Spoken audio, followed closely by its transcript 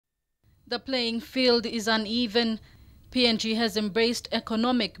The playing field is uneven. PNG has embraced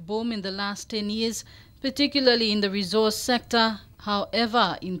economic boom in the last 10 years, particularly in the resource sector.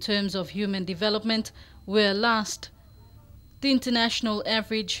 However, in terms of human development, we're last. The international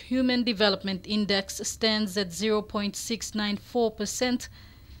average human development index stands at 0.694%.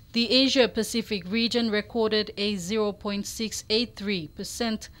 The Asia-Pacific region recorded a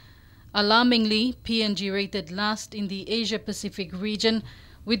 0.683%. Alarmingly, PNG rated last in the Asia-Pacific region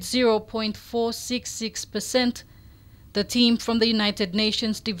with 0.466%. The team from the United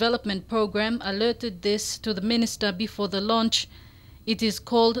Nations Development Programme alerted this to the minister before the launch. It is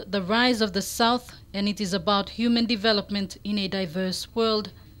called The Rise of the South, and it is about human development in a diverse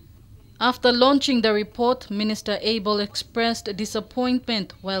world. After launching the report, Minister Abel expressed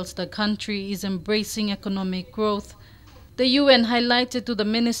disappointment whilst the country is embracing economic growth. The UN highlighted to the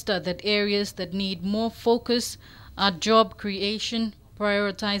minister that areas that need more focus are job creation,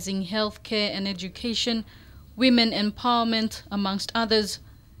 prioritizing healthcare and education, women empowerment, amongst others.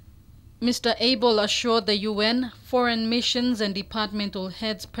 Mr. Abel assured the UN, foreign missions and departmental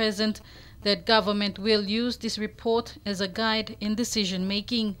heads present that government will use this report as a guide in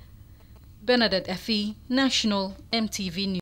decision-making. Bernadette Effie, National MTV News.